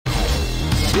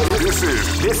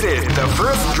This is the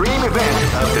first dream event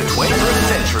of the 21st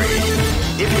century.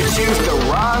 If you choose the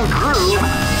wrong groove,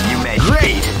 you may...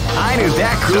 Great! I knew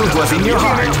that groove was in your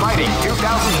heart. Fighting 2001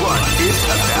 is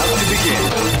about to begin.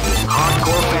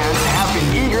 Hardcore fans have been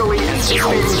eagerly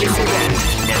anticipating this event,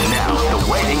 and now the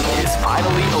waiting is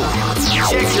finally over.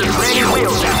 Check your training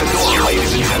wheels at the door,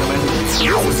 ladies and gentlemen. This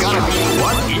is gonna be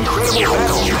one incredible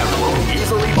battle that will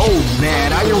easily... Oh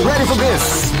man, are you ready for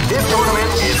this? This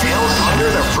tournament is held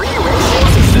under the free ratio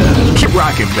system. Keep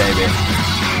rocking, baby.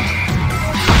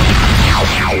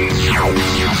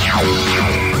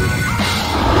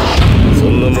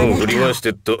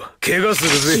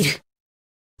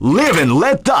 Live and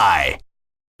let die.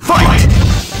 Fight!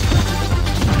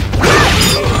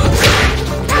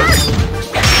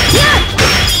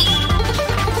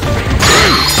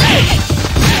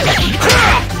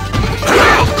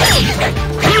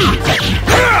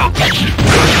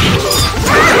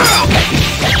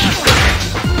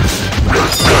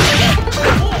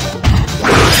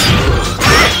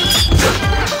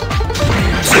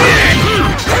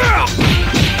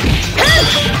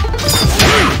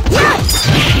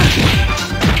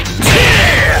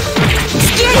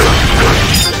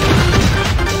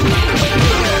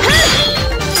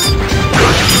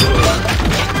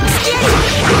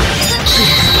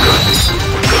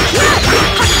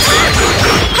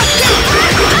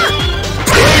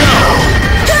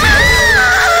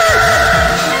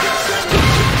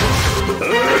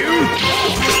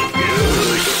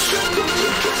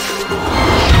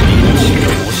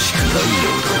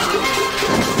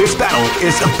 This battle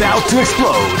is about to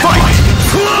explode. Fight!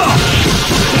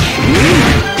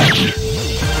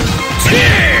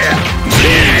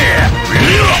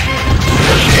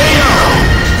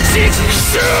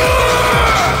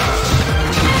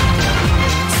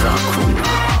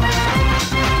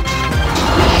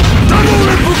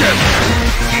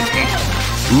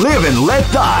 Live and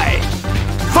let die.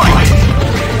 Fight!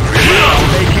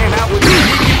 They came out with a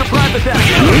sneaky surprise attack.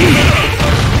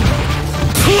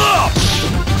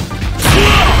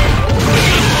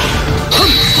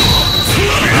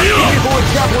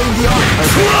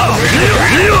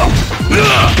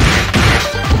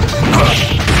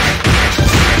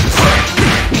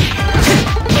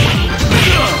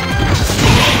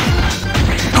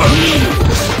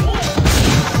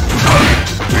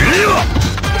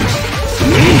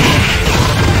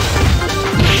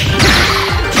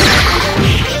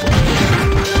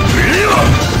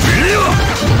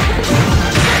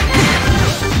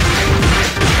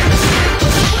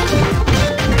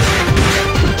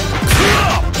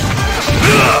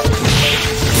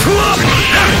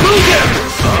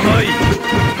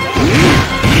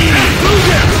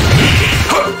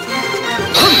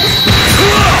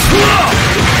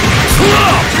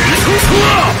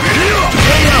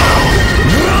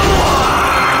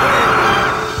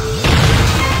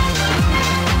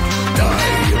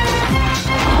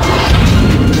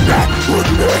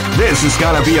 This is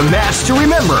gonna be a match to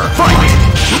remember. Fight!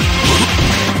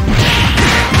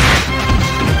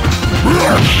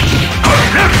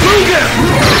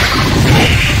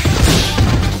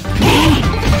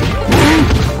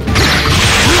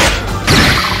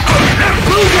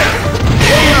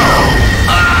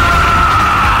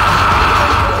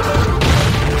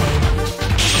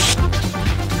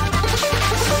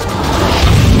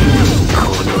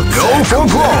 Go for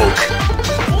broke!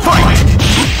 Fight!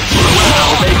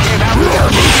 Well, they came out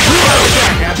with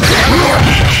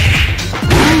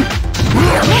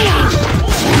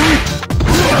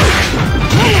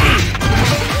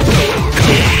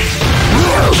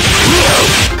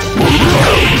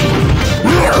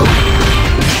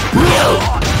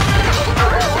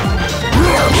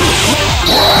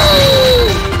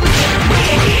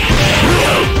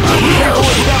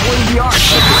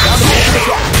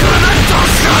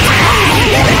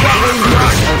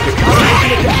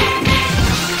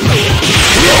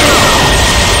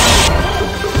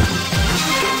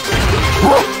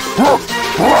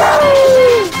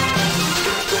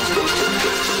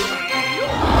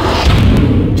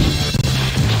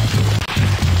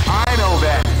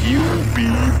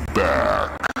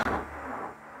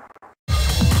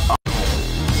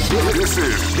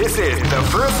This is the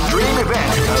first dream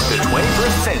event of the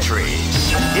 21st century.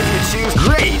 If you choose...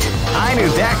 Great! I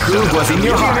knew that groove was in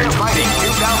your heart. Fighting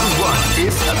 2001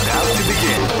 is about to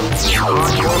begin.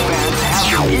 Hardcore fans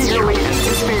have been eagerly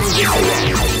anticipating this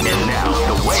event, and now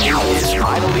the waiting is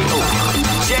finally over.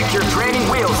 Check your training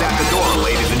wheels at the door,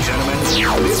 ladies and gentlemen.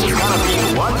 This is gonna be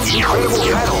one incredible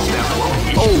battle that won't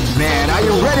be... Oh man, are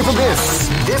you ready for this?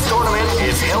 This tournament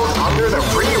is held under the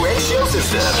free ratio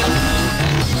system.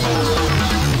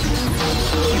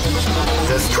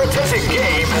 The strategic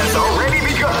game has already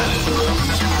begun.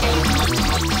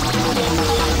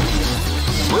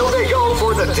 Will they go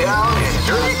for the down and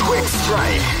dirty quick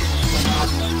strike?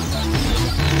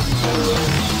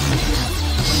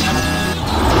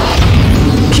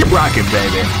 Keep rocking,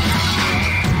 baby.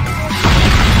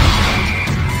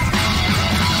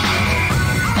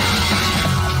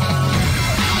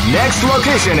 Next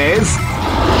location is...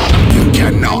 You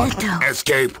cannot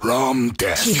escape from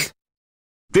death.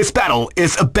 This battle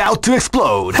is about to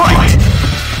explode. Fight!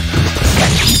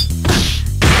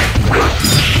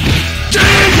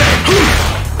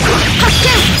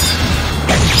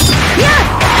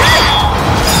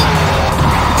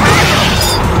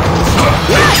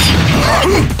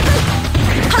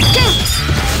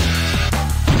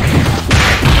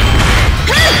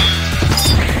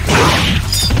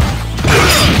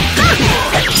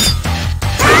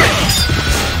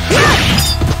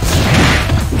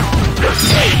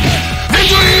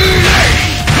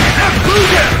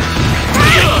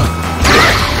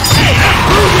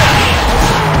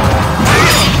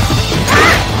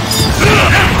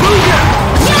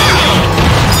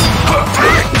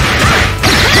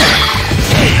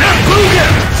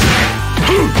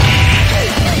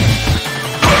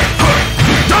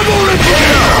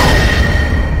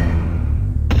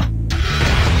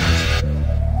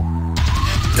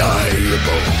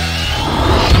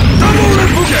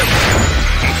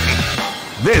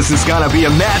 This is gonna be a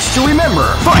match to remember.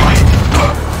 Fight!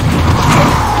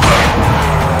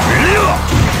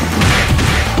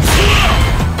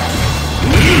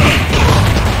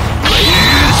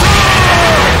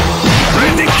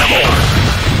 Predictable!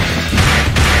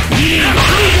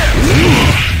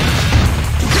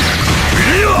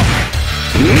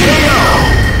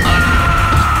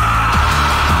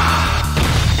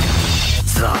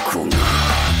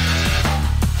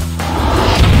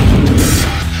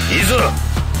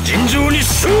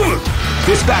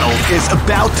 This battle is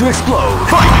about to explode.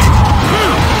 Fight!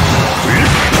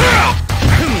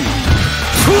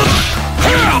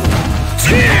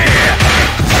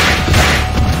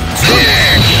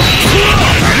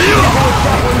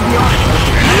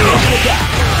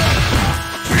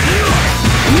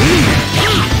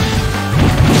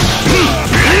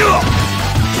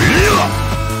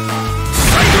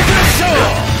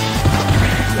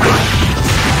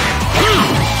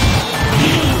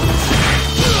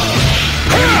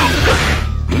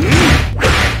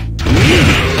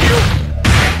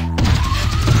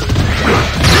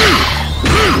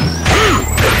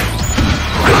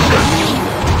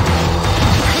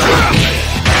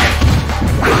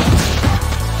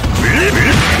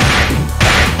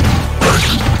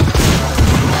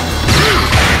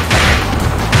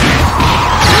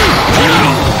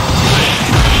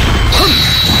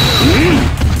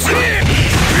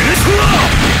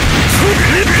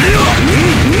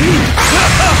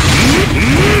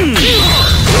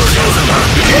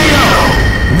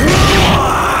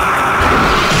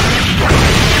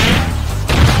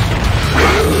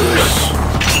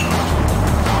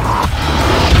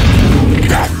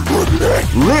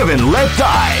 Live and let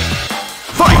die.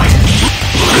 Fight!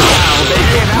 Wow, they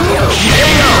came out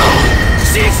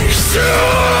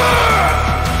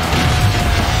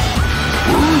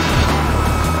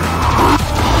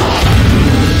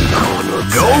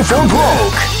Go for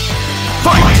broke.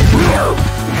 Fight!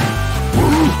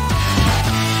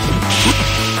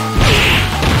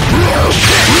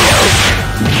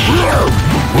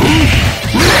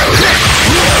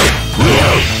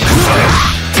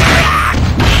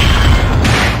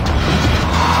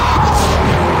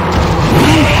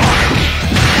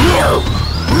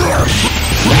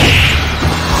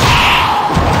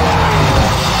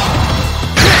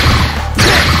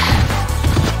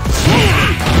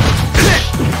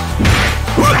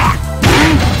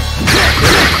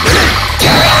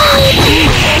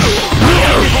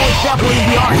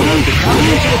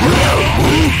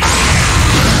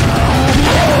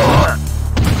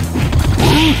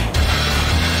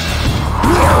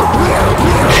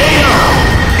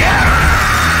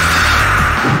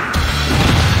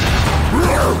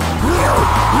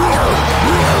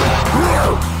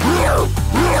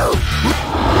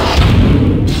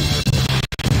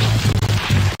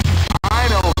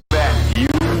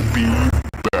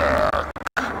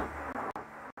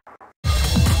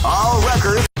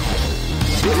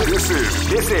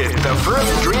 This is the first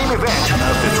dream event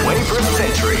of the 21st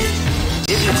century.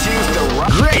 If you choose the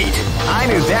right... Great! I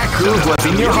knew that groove was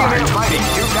in your heart. Fighting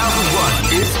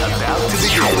 2001 is about to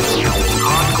begin.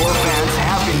 Hardcore fans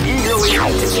have been eagerly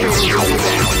anticipating this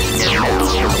event, and now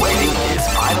the waiting is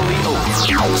finally over.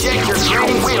 Check your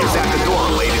training wheels at the door,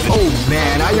 ladies. Oh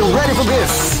man, are you ready for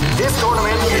this? This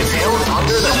tournament is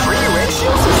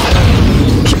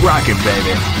rocking,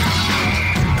 baby.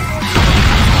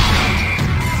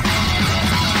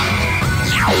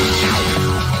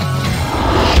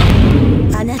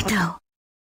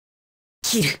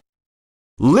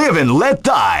 Live and let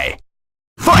die.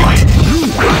 Fight!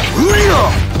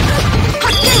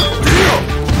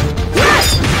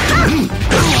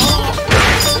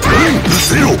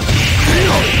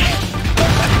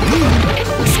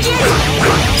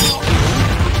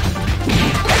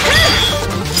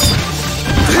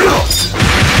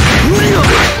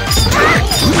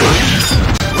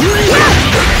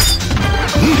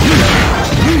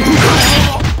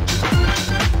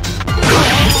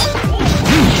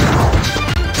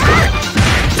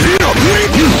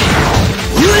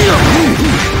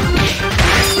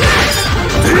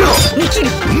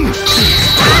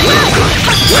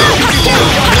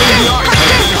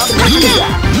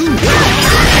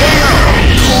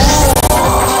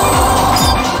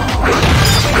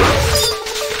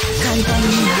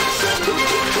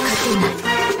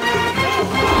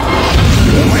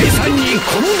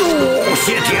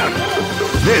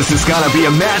 This is gonna be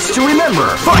a match to remember.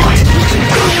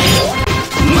 Fight!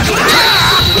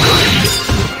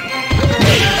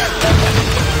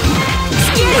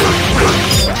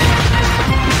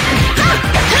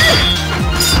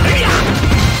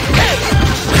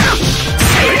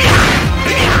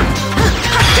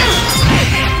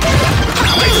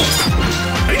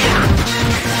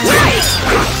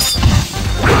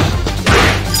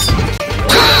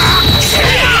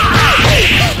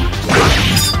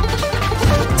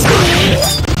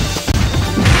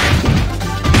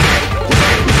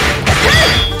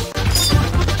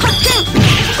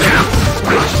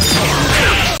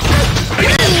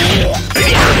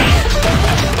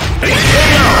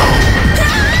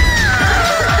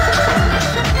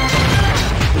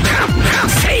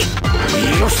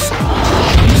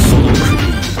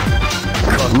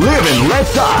 Live and let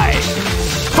die.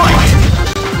 Fight!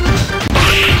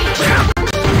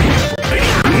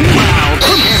 Wow,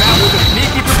 came out with a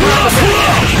sneaky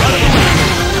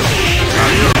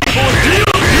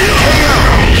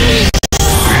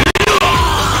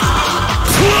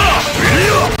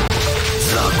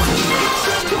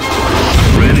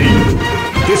Ready?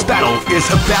 This battle is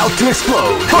about to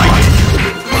explode. Fight!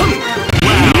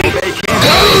 Wow, they came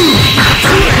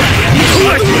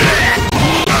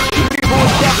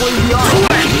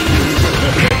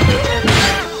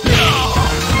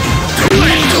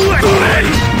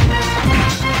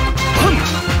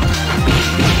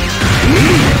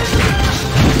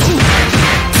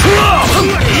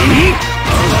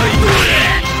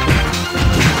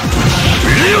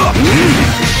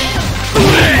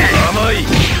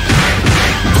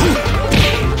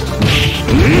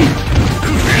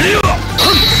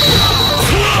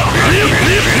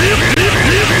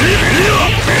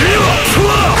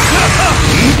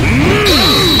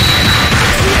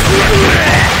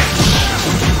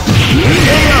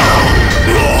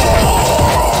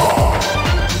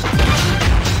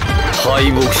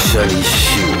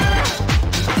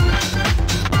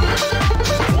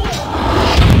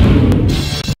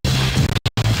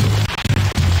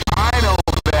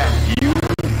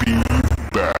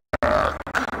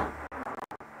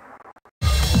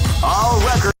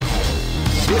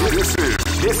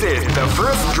This is the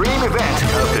first dream event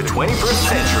of the 21st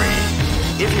century.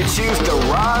 If you choose the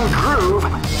wrong groove,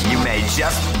 you may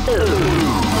just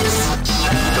lose.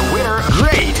 The winner,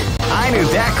 great! I knew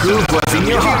that groove was in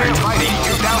your heart. Fighting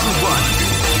 2001.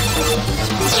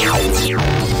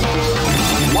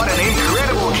 What an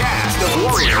incredible cast of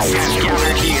warriors has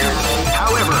gathered here.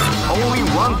 However, only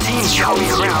one team shall be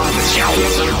crowned the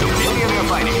champion of the Millionaire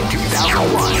Fighting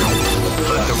 2001.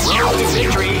 But the road to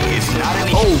victory is not an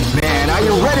easy. Oh man, are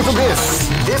you ready for this?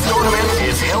 This tournament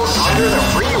is held under the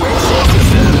free ratio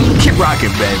system. Keep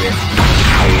rocking, baby.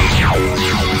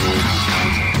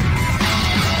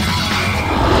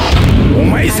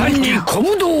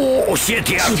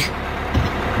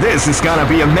 This is gonna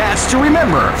be a match to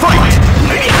remember. Fight!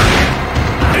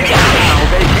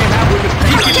 Now they came out with a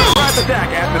sneaky surprise attack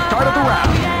at the start of the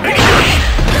round.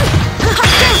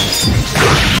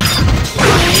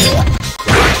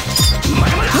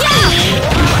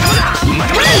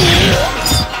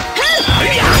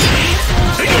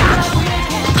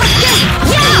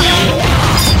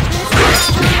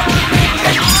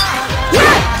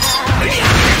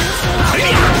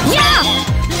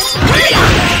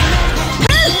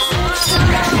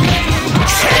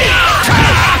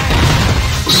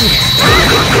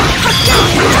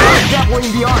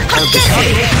 Definitely the art of the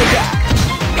combination attack.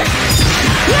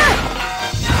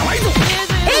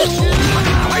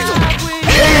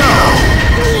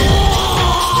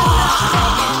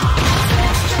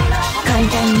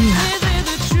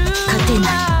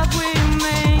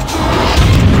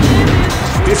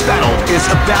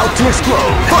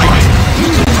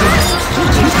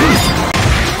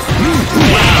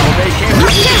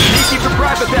 sneaky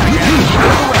surprise attack at the start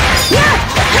of the round. The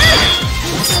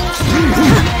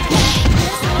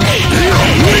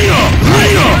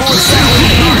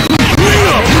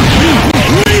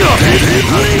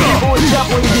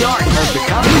art of the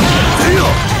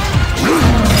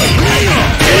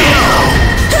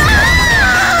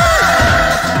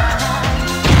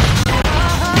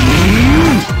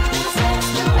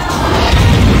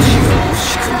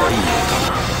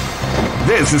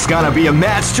This is gonna be a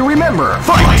match to remember.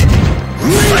 Fight!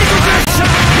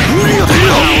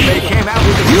 They came out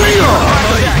with the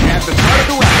attack at the start of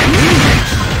the round.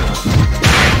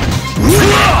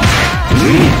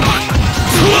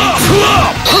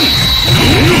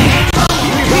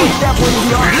 Definitely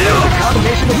the art of the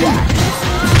combination attack.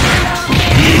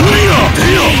 Definitely the art of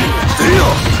the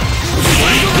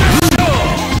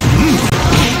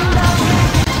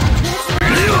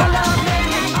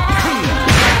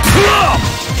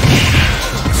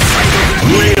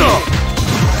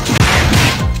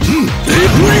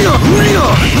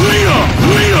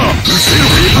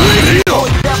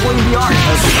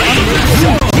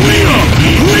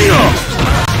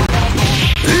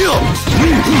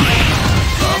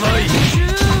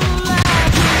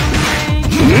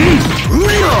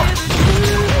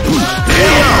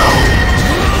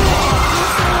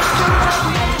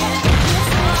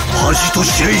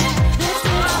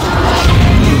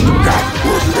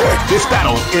This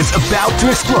battle is about to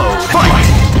explode. Fight!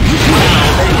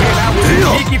 They came out with a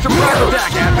sneaky surprise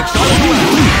attack at the start of the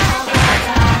round.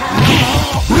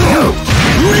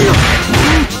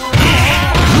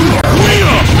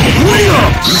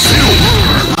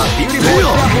 A beautiful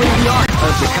example in the art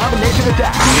of the combination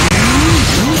attack.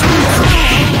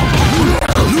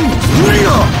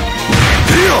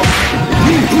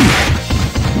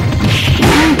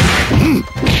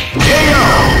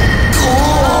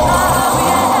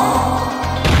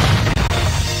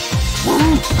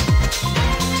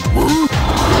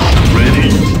 Ready?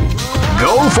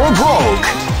 Go for broke!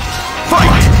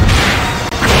 Fight!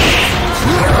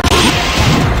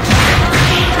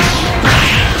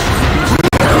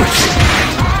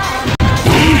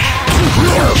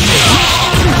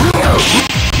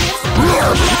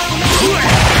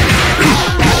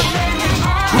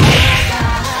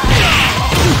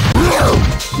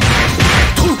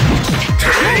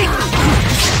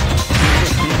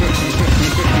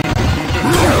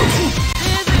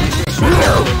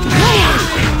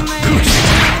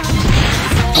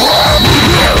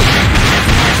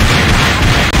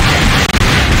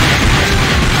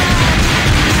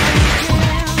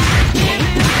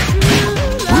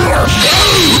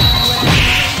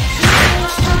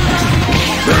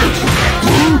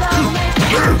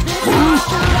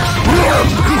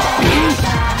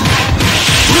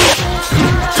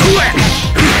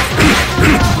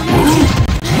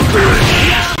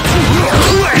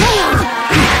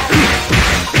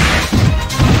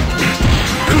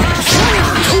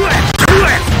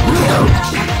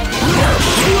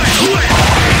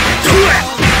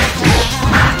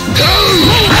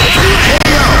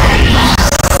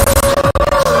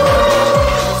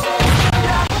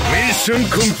 Mission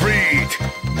complete!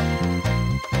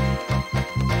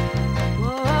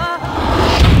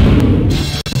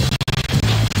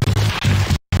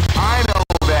 I know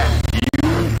that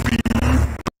you'll be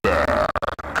back.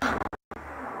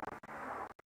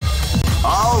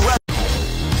 Alright.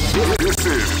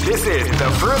 This is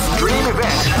the first dream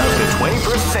event of the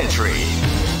 21st century.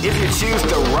 If you choose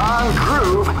the wrong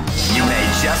groove, you may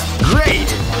just... Great!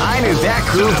 I knew that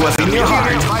groove was in your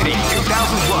heart. Fighting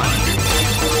 2001.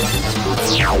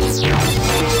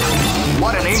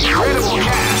 What an incredible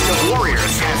cast of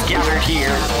warriors has gathered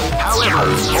here. However,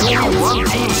 only one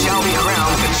team shall be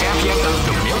crowned the champion of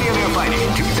the Millionaire Fighting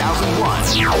 2001.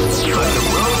 But the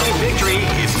road to victory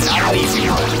is not an easy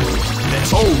one.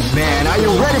 Oh man, are you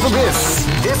ready for this?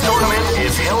 This tournament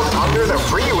is held under the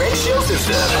free ratio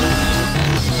system.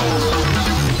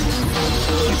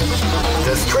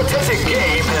 The strategic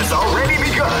game has already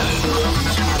begun.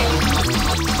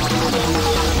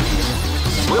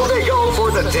 Will they go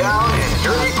for the down and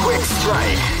dirty quick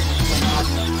strike?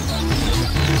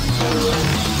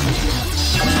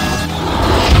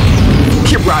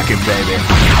 Keep rocking, baby.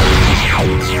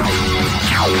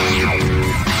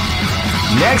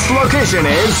 Next location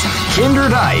is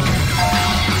Kinderdijk.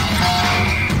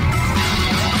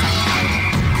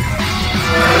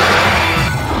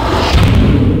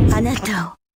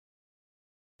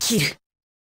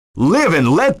 Live and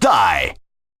let die.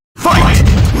 Fight!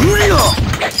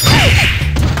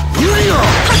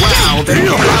 Wow, they came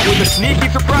out with a sneaky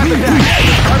surprise attack at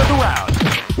the start of the round.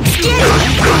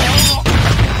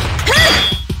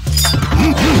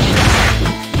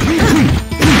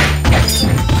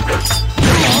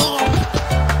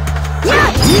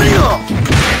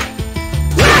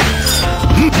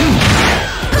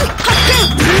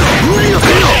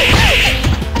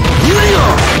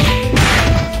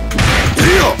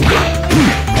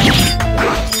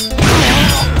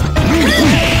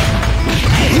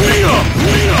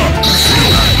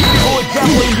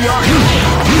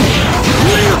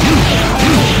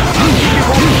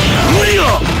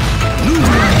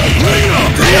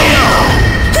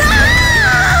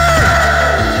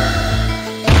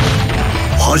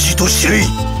 と知れ。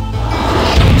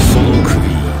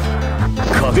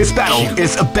 This battle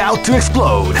is about to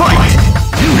explode. Fight!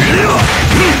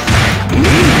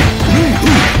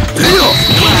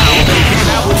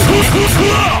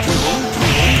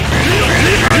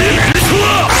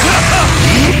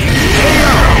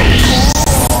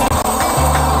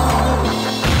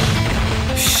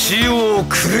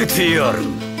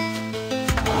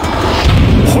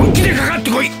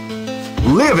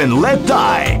 Live and let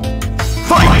die.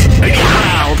 Fight!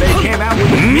 Wow, they came out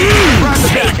with a front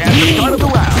attack at the start of the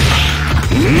round.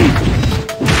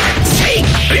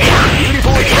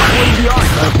 Beautiful exploiting the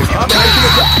art of the combination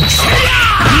attack.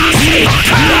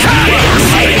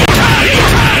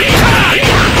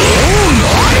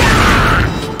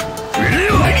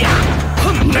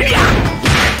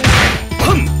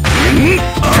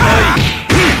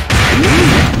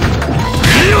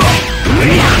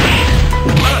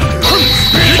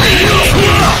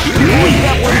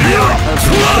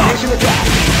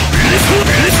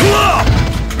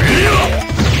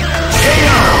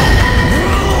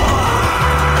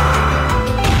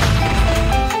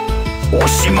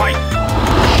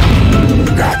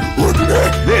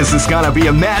 This is gonna be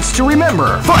a match to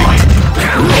remember. Fight!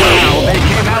 Wow, they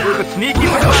came out with a sneaky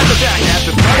surprise attack at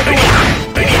the start of the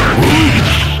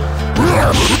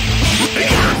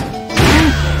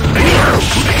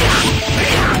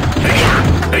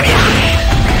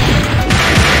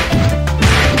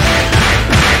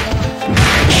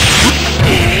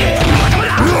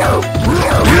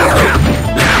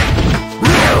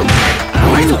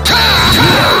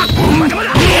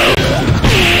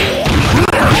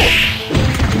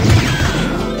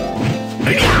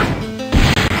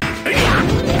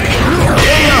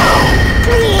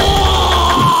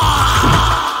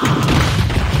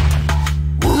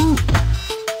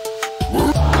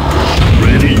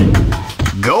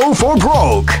Go for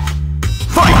broke!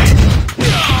 Fight!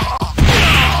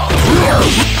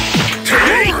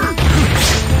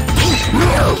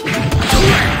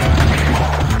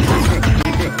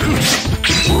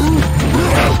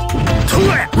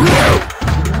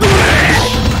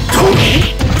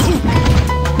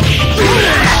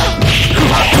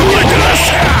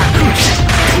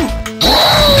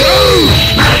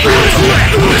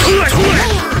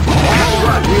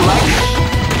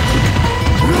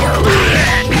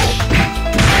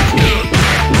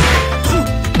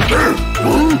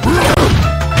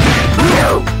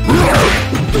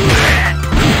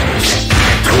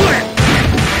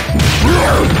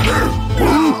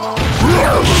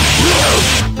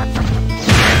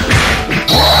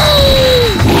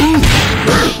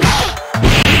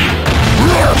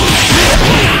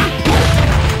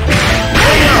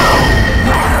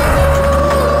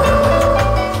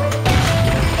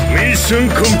 Mission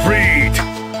complete!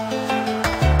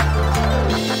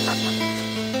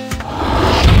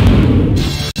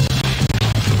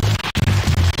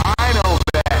 I know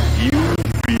that you'll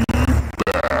be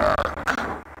back.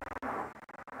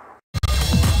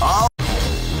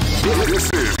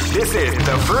 This is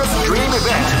the first dream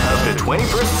event of the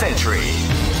 21st century.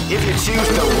 If you choose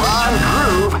the wrong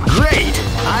groove, great!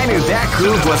 I knew that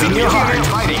groove was in your heart.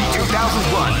 Fighting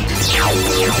 2001.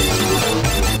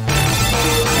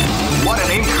 What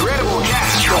an incredible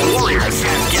cast the Warriors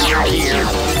has gathered here.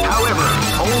 However,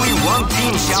 only one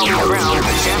team shall be crowned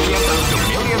the champion of the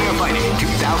Millionaire Fighting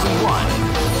 2001.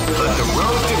 But the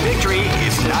road to victory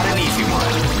is not an easy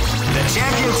one. The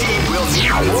champion team will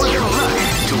need more than luck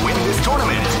to win this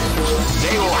tournament.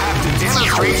 They will have to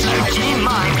demonstrate a keen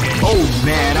mind. Oh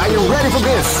man, are you ready for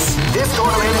this? This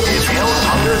tournament is held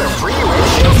under the free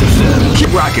ratio system. Keep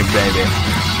rocking, baby.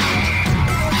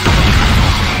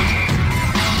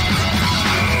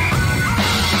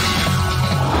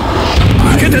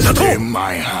 In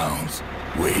my house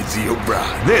with your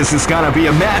bride. This is gonna be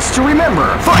a match to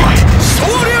remember. Fight!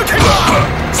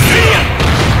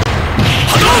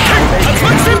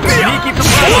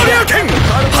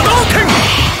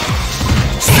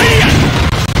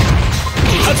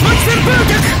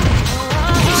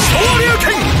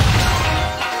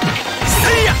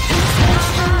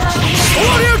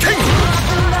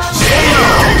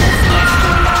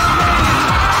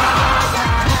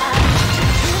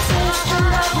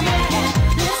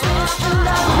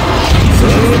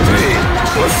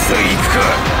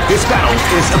 This battle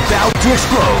is about to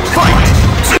explode.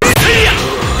 Fight!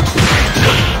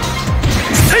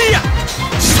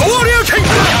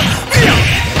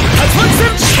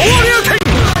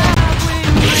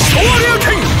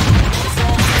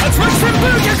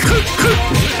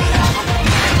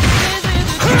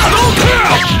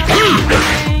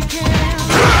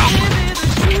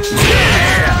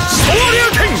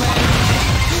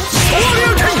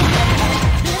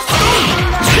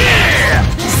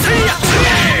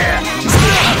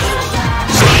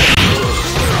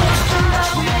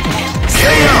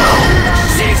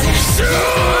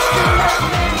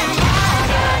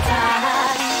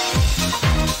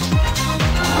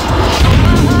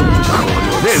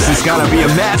 This is gonna be a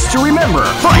match to remember.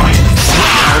 Fight!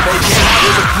 Wow, they came out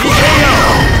with a TKO!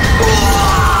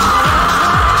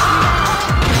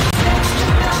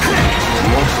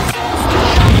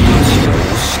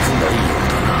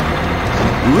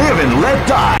 Live and let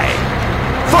die.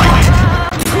 Fight!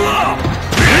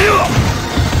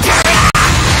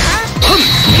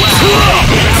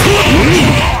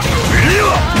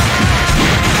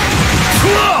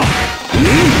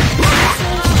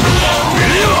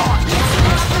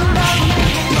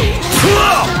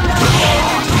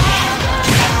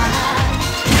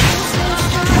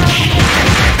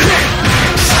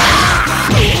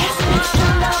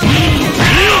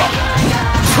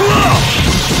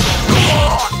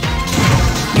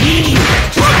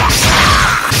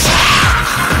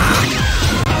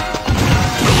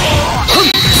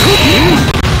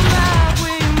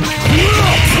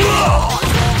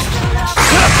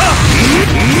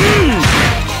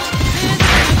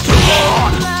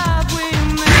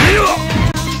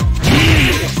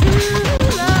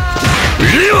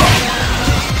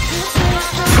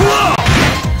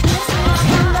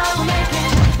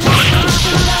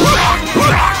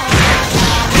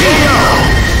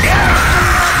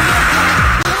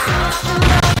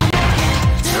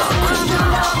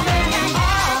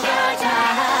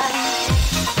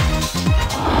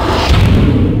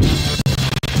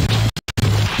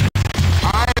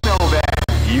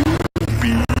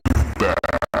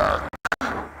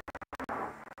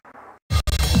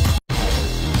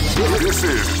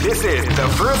 This is the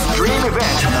first dream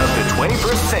event of the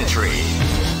 21st century.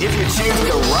 If you choose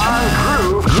the wrong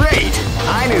groove, great!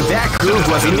 I knew that groove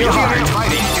was in your heart.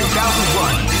 Fighting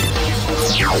 2001.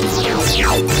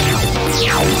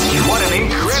 What an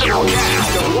incredible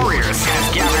cast of warriors has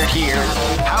gathered here.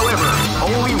 However,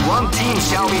 only one team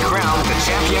shall be crowned the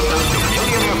champion of the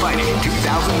Millionaire Fighting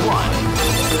 2001.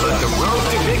 But the road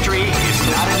to victory is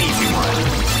not an easy one.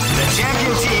 The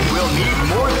champion team will need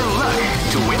more than luck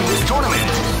to win this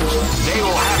tournament. They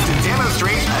will have to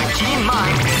demonstrate a keen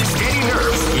mind and steady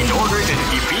nerves in order to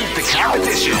defeat the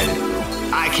competition.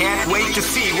 I can't wait to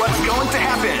see what's going to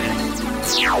happen.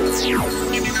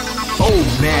 Oh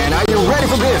man, are you ready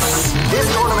for this? This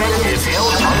tournament is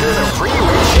held under the free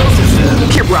ratio system.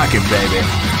 Keep rocking, baby.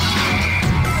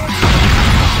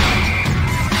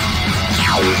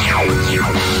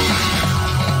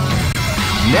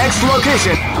 Next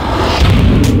location.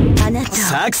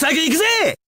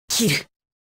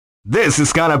 This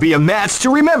is gonna be a match to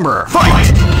remember. Fight!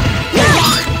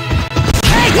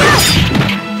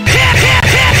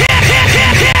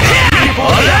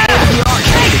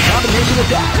 Combination of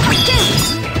that.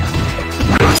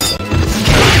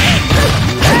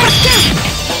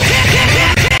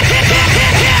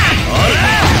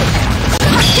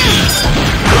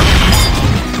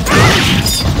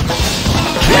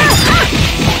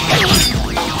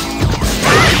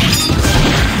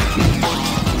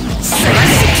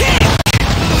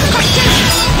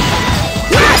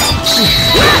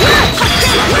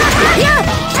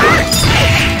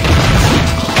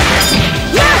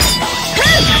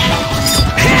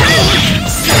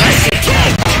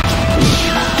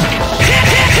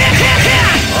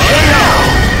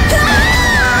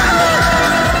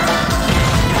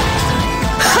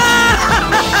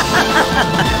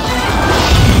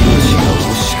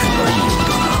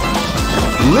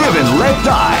 Live and let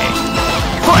die.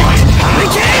 Fight!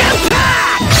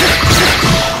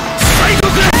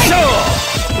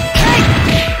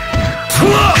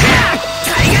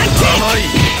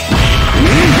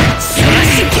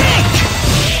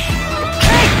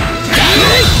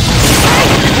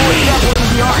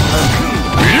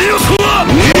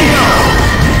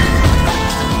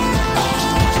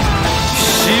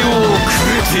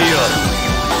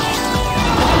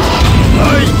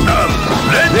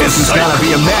 This is gonna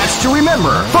be a match to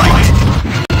remember. Fight!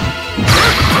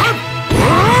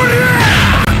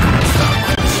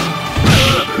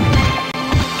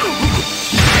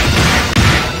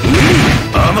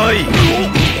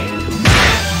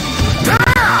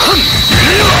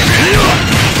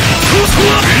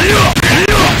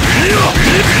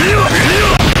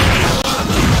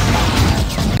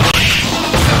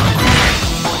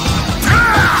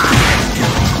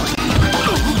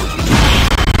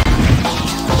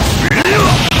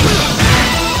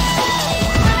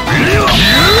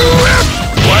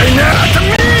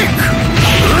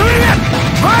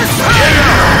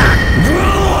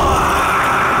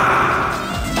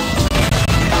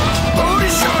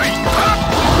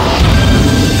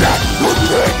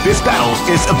 This battle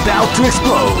is about to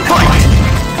explode. Fight!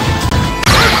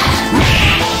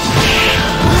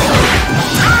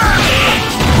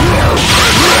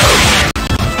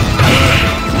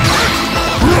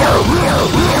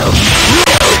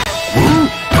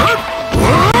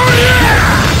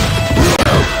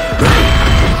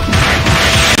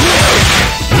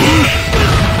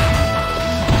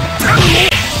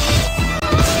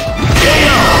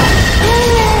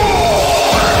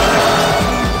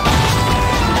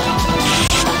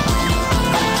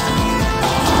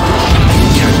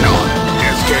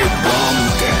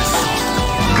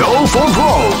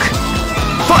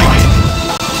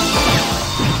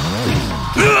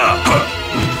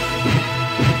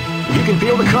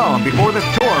 calm before the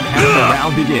storm as the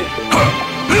round begins.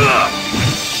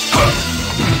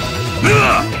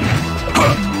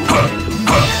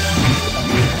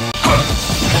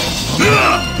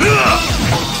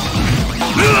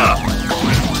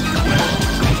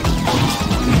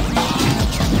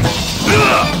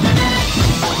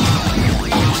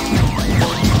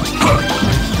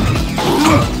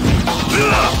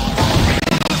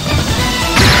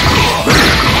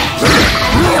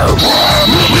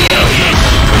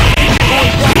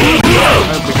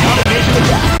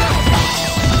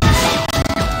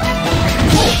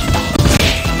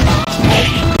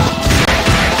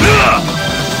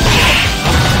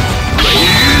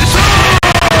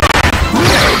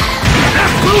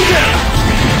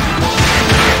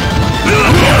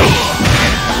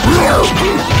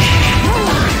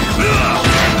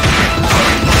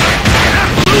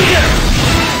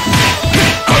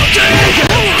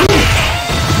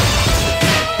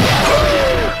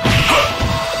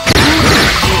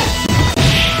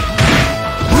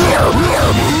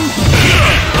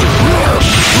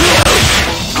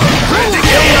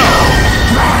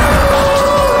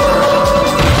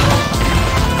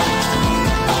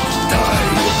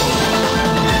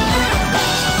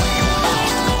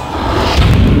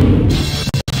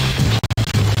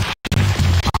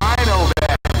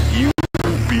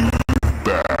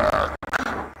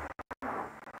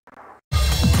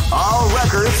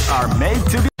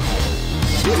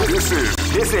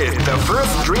 This is the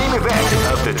first dream event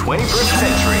of the 21st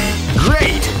century.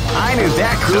 Great! I knew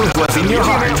that groove was in your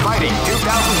heart. Fighting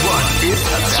 2001 is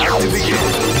about to begin.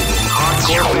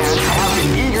 Hardcore fans have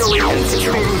been eagerly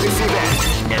anticipating this event,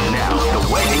 and now the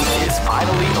waiting is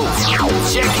finally over.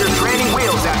 Check your training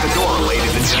wheels at the door,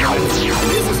 ladies and gentlemen.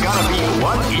 This is gonna be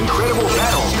one incredible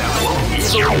battle that won't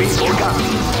easily be forgotten.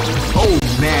 Oh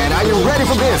man, are you ready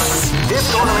for this? This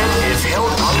tournament is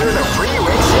held under the free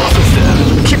ratio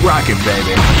system. Keep rocking,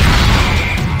 baby.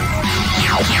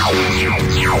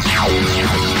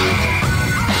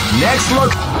 Next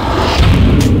look.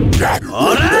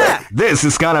 This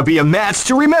is gonna be a match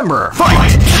to remember.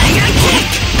 Fight!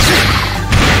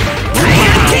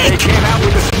 They came out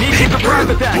with a sneaky surprise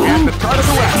attack at the start of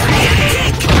the round.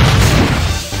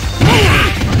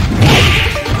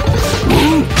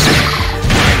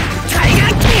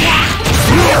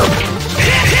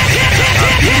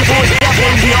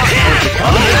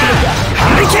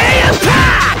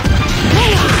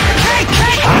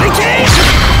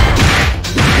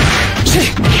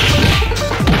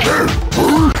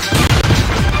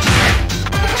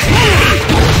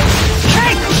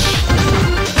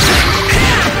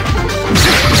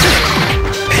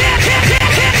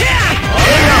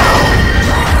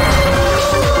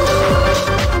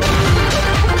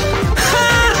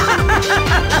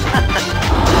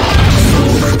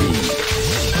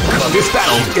 This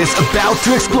battle is about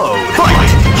to explode.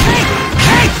 Fight!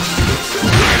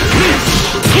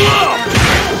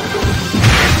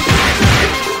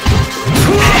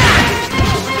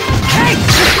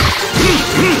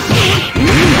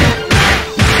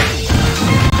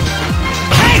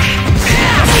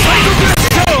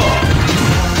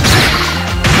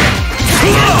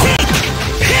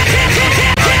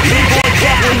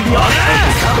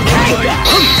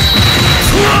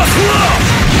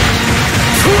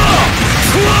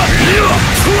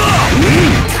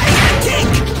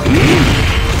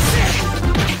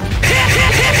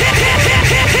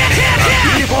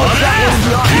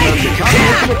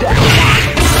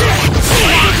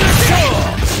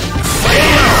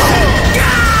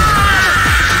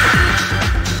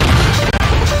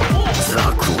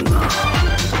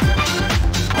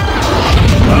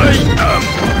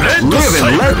 Live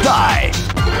and let die.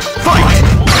 Fight!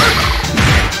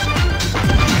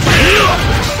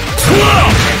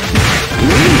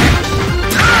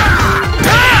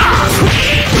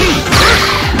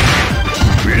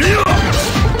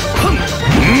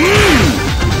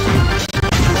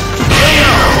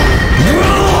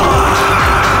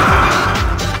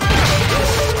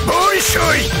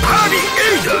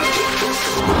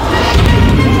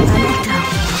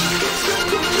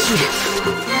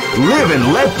 Live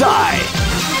and let die.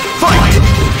 Fight!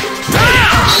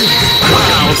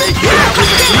 Wow, they can't do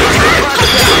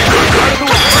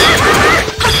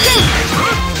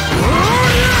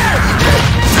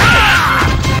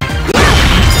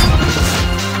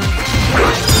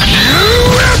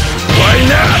why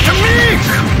not me?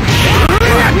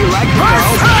 We like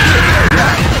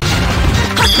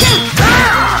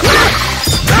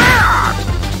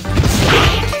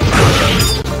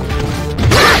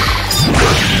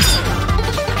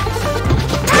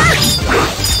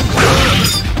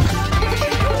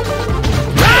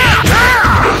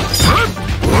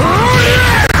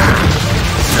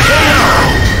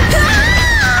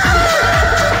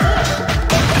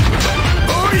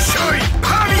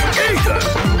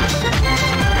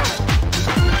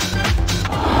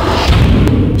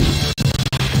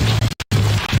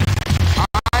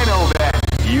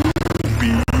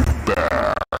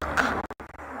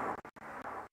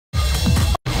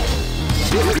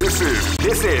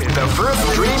This is the first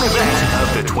dream event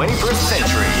of the 21st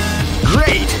century.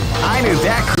 Great! I knew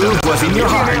that groove was in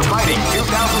your heart. Fighting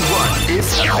 2001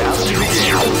 is about to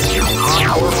begin.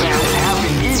 Hardcore fans have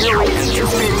been eagerly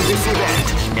anticipating this event,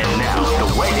 and now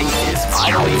the waiting is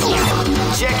finally over.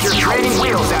 Check your training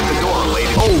wheels at the door,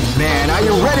 ladies. Oh man, are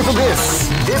you ready for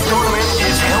this? This tournament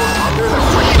is held under the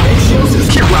free ratio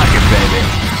system. Keep rocking, baby.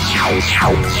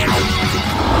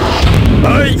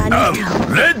 I am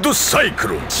Red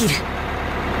Cyclone.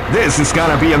 This is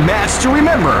gonna be a match to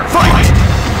remember. Fight!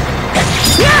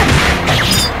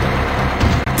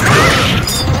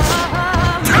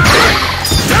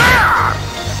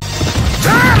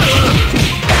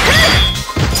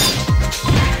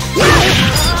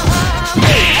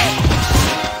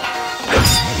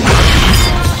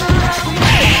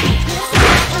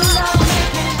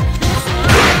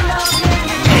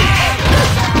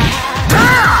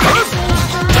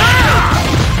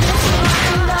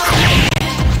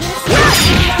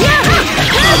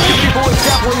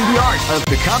 Of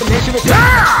the combination of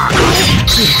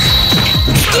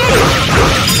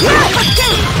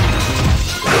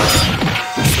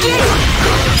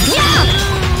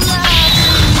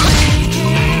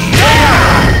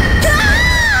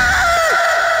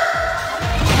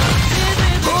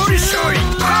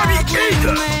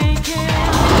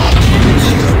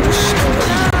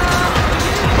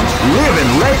live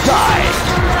and let die.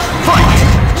 Fight!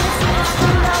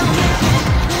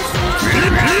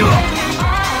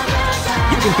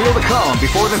 You can feel the calm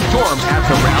before the storm as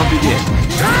the round begins.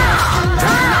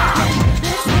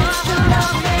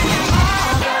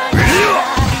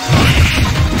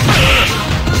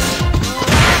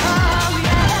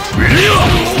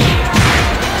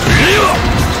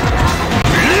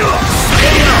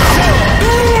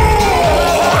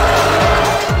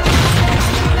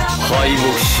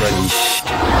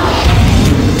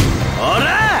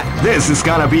 This is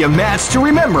gonna be a match to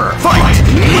remember. Fight! Wow,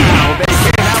 they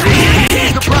can't have the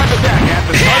surprise attack at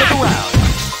the start of the round.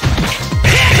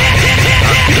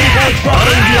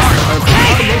 Following the art of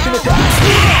combination attack.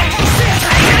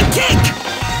 Kick!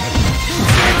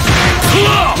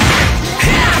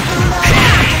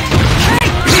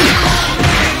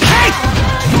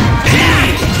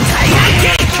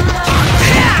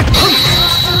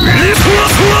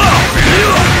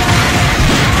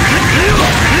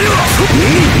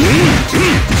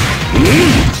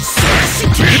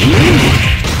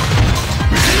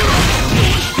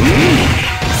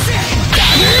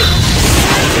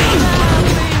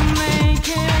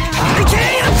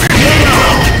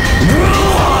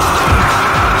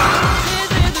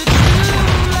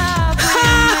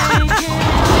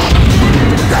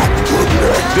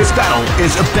 This battle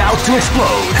is about to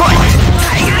explode. Fight!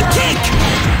 Tiger kick!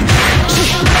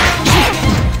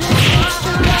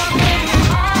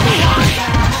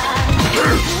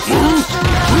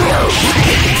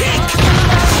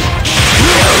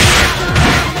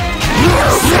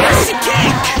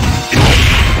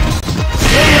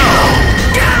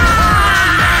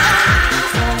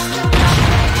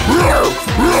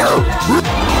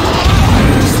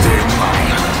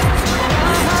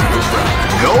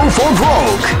 Go for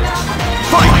broke!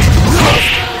 Fight!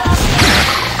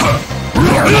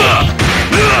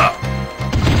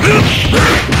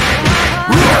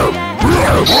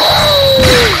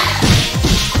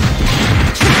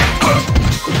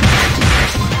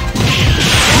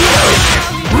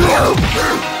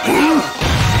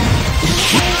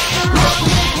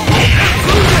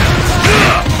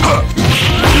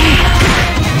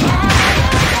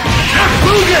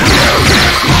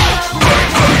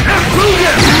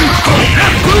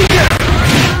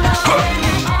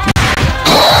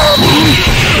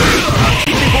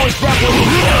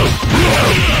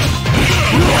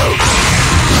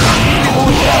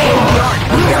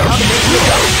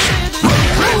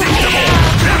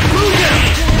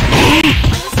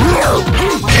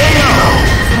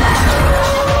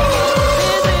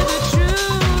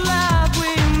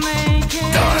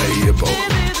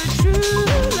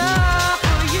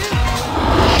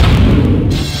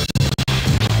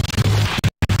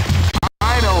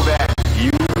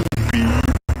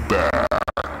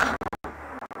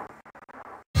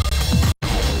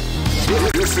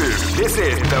 This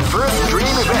is the first dream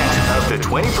event of the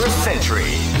 21st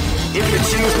century. If you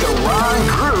choose the wrong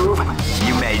groove,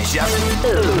 you may just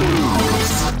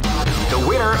lose. The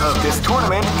winner of this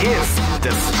tournament is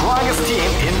the strongest team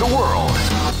in the world.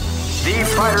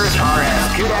 These fighters are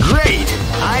as good as great.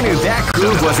 I knew that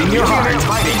groove was in your heart.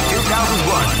 Fighting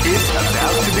 2001 is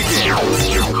about to begin.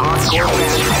 Hardcore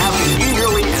fans have been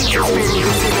eagerly anticipating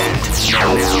this event.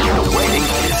 Now the waiting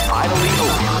is finally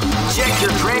over. Check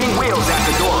your training wheels at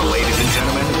the door, ladies and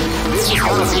gentlemen. This is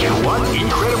gonna be one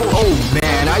incredible. Oh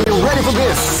man, are you ready for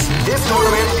this? This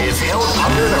tournament is held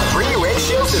under the free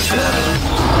ratio system.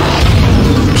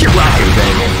 Keep rocking,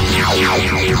 baby.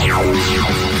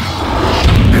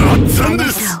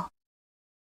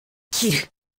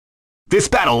 This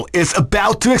battle is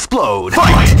about to explode.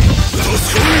 Fight!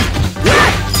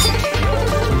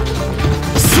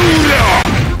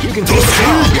 You can take the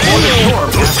power before the storm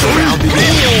as the round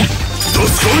begins.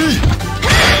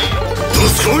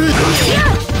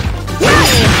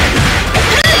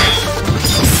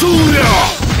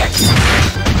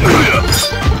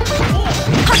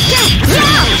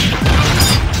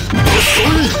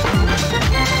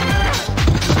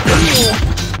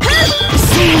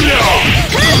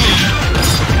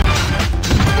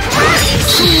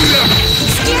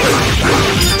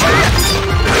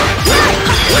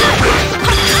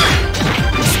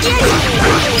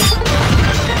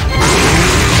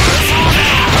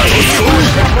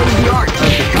 The art of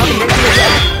the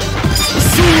combination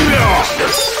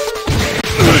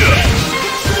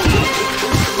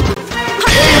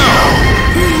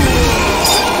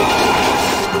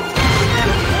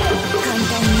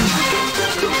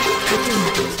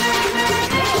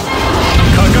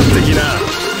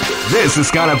This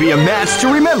is gonna be a match to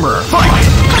remember. Fight!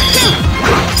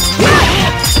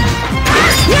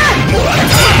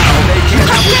 They came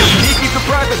out with a sneaky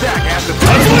surprise attack at the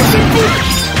time.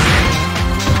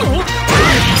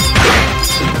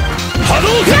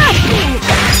 Hadouken!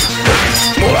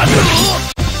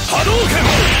 Hadouken!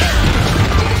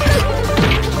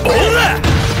 Ora!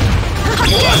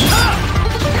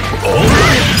 Ora!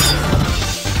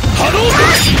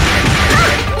 Hadouken!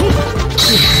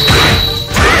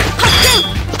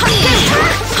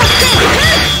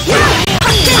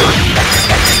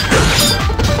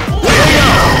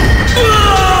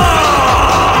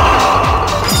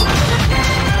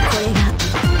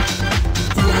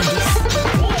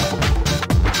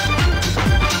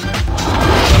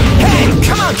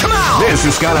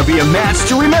 This is gonna be a match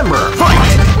to remember. Fight!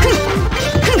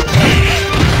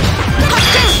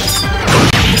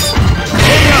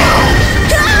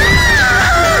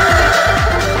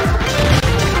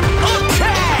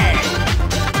 Okay!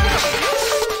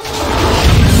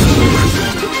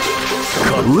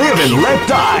 Live and let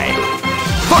die.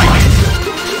 Fight!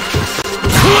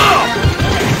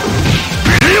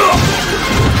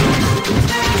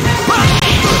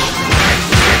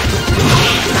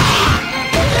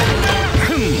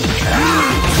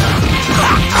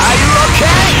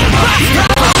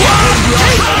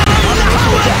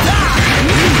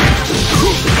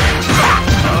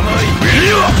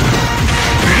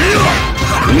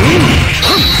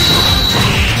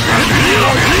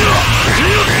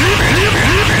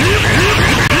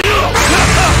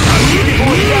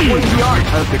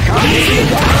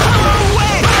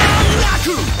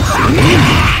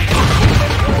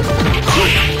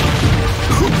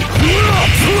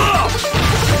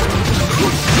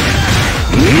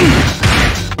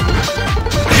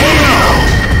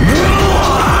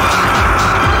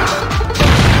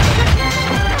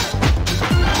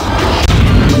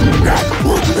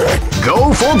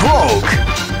 Go for broke!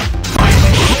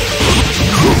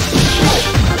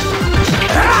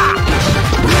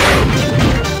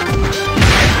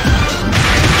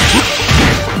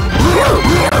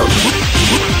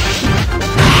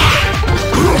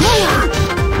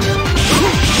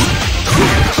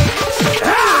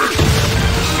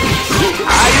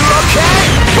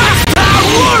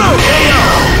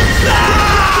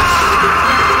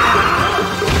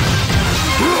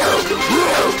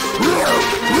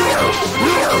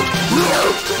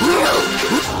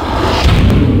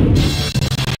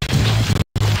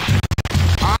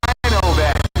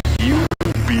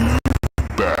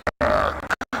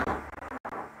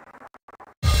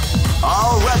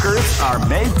 Are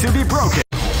made to be broken.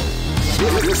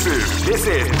 This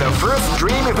is the first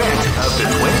dream event of the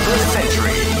 21st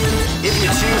century. If you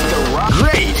choose the wrong...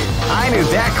 Great! I knew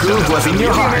that groove was in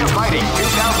your heart. Fighting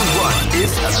 2001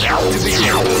 is about to begin.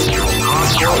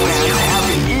 Hardcore fans have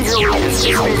been eagerly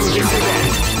anticipating this event,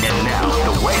 and now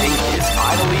the waiting is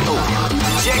finally over.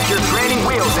 Check your training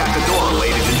wheels at the door,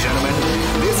 ladies and gentlemen.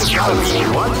 This is gonna be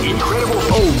one incredible...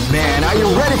 Oh man, are you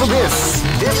ready for this?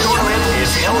 This tournament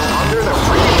is held under the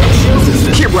free ratio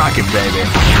system. Keep rocking, baby.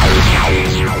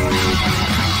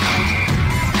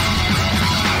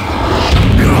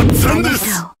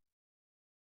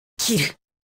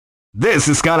 This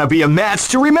is gonna be a match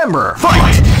to remember.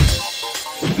 Fight!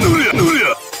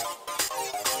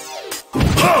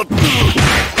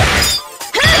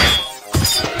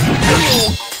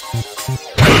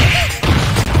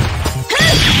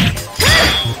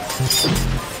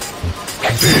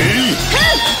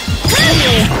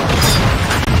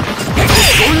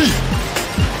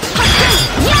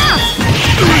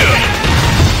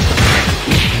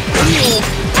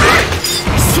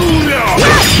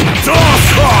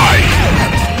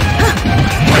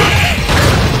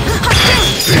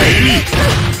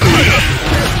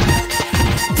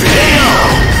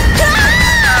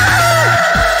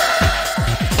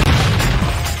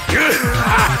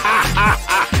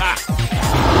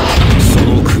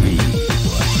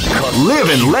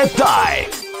 and let die.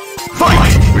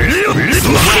 Fight! Wow,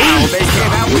 they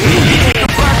came out with a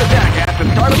surprise attack at the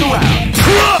start of the round.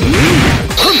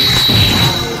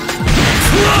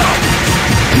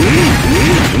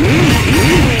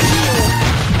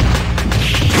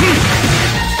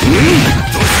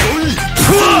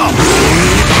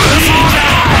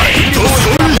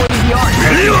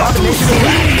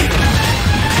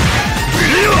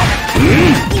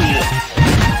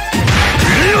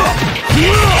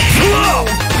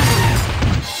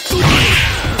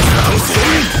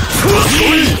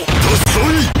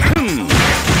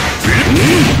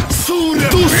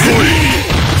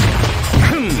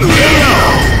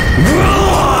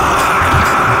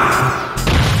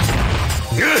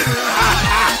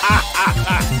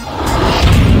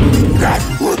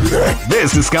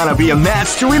 This is gonna be a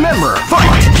match to remember.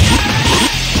 Fight!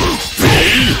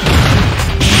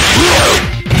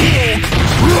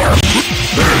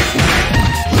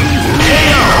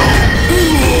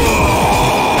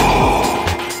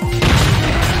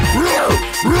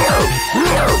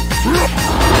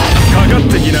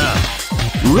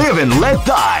 Live and let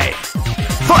die.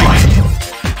 Fight!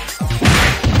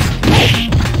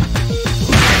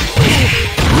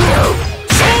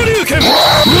 Shoryuken!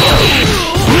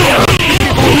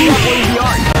 The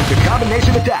art of the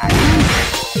combination attack.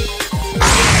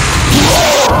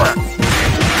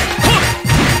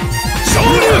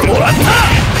 Shoryuken!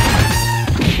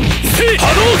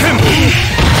 Hadouken!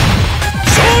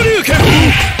 Shoryuken!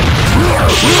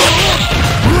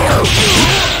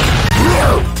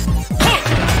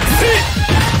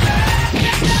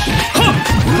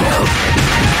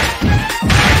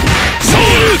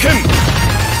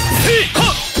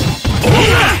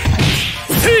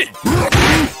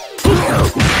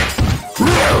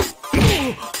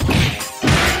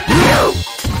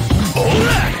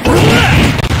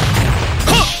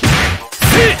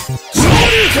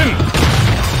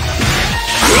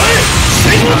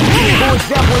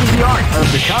 Definitely the art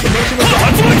of the combination of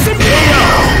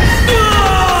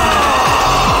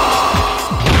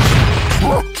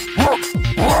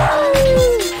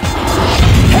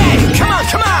Hey,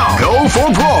 come on! Go for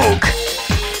broke!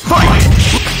 Fight!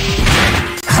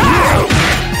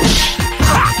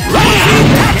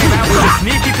 Came out with a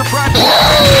sneaky surprise.